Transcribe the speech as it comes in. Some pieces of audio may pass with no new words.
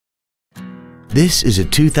This is a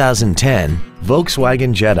 2010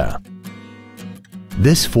 Volkswagen Jetta.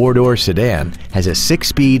 This four-door sedan has a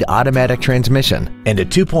 6-speed automatic transmission and a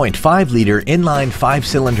 2.5-liter inline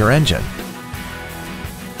 5-cylinder engine.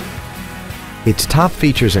 Its top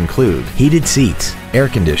features include heated seats, air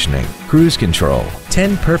conditioning, cruise control,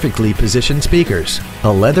 10 perfectly positioned speakers, a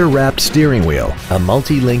leather-wrapped steering wheel, a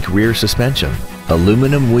multi-link rear suspension,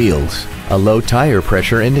 aluminum wheels, a low tire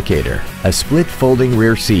pressure indicator, a split folding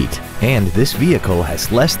rear seat, and this vehicle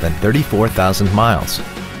has less than 34,000 miles.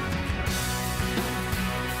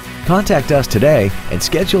 Contact us today and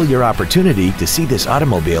schedule your opportunity to see this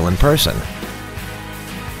automobile in person.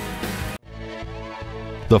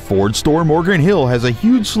 The Ford store Morgan Hill has a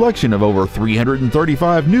huge selection of over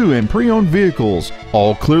 335 new and pre-owned vehicles,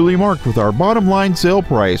 all clearly marked with our bottom line sale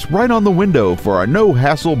price right on the window for a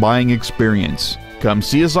no-hassle buying experience. Come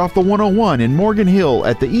see us off the 101 in Morgan Hill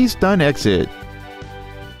at the East Dunn exit.